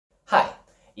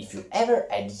if you ever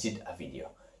edited a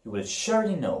video, you will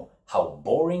surely know how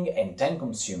boring and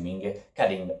time-consuming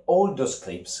cutting all those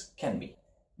clips can be.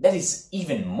 That is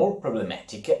even more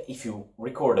problematic if you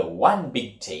record one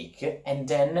big take and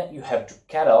then you have to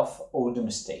cut off all the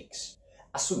mistakes.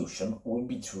 A solution would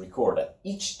be to record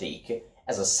each take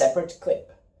as a separate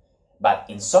clip. But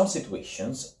in some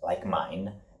situations, like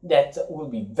mine, that will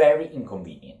be very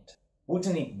inconvenient.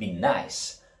 Wouldn't it be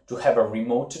nice to have a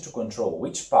remote to control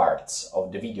which parts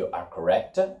of the video are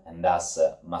correct and thus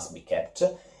must be kept,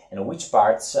 and which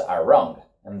parts are wrong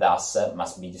and thus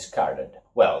must be discarded?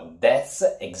 Well, that's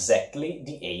exactly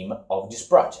the aim of this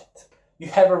project. You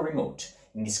have a remote,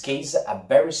 in this case a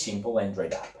very simple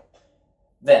Android app.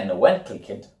 Then, when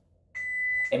clicked,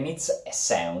 emits a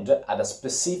sound at a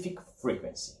specific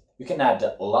frequency. You can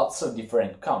add lots of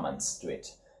different commands to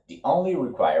it. The only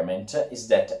requirement is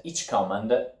that each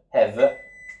command have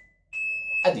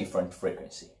a different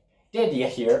frequency. The idea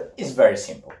here is very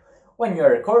simple. When you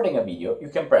are recording a video, you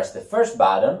can press the first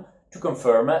button to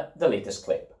confirm the latest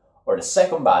clip, or the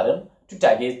second button to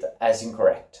tag it as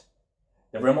incorrect.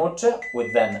 The remote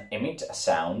will then emit a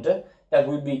sound that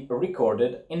will be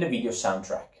recorded in the video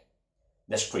soundtrack.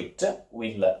 The script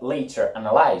will later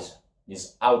analyze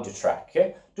this audio track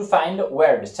to find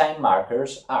where the time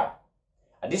markers are.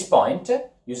 At this point,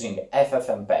 using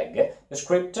FFmpeg, the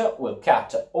script will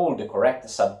cut all the correct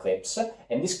subclips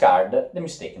and discard the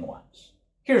mistaken ones.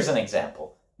 Here's an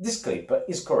example. This clip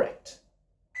is correct.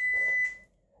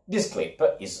 This clip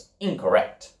is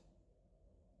incorrect.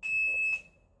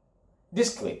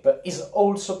 This clip is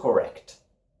also correct.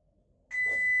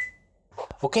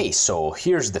 Okay, so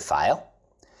here's the file.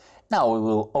 Now we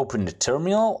will open the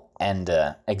terminal and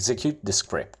execute the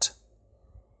script.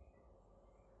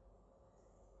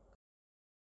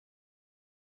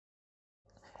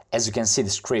 As you can see, the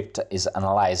script is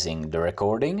analyzing the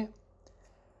recording,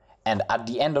 and at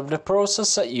the end of the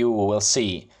process you will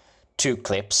see two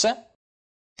clips.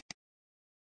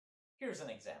 Here's an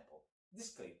example. This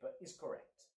clip is correct.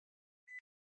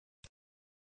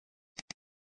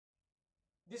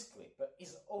 This clip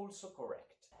is also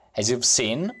correct. As you've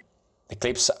seen, the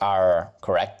clips are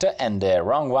correct and the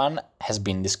wrong one has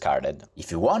been discarded. If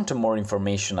you want more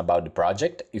information about the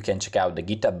project, you can check out the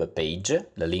GitHub page,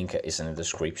 the link is in the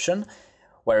description,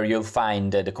 where you'll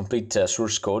find the complete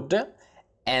source code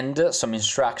and some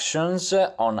instructions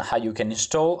on how you can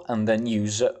install and then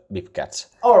use beep-cuts.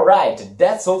 Alright,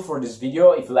 that's all for this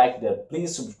video. If you liked it,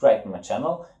 please subscribe to my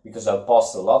channel, because I'll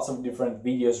post lots of different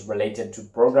videos related to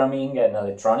programming and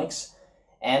electronics.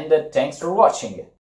 And thanks for watching!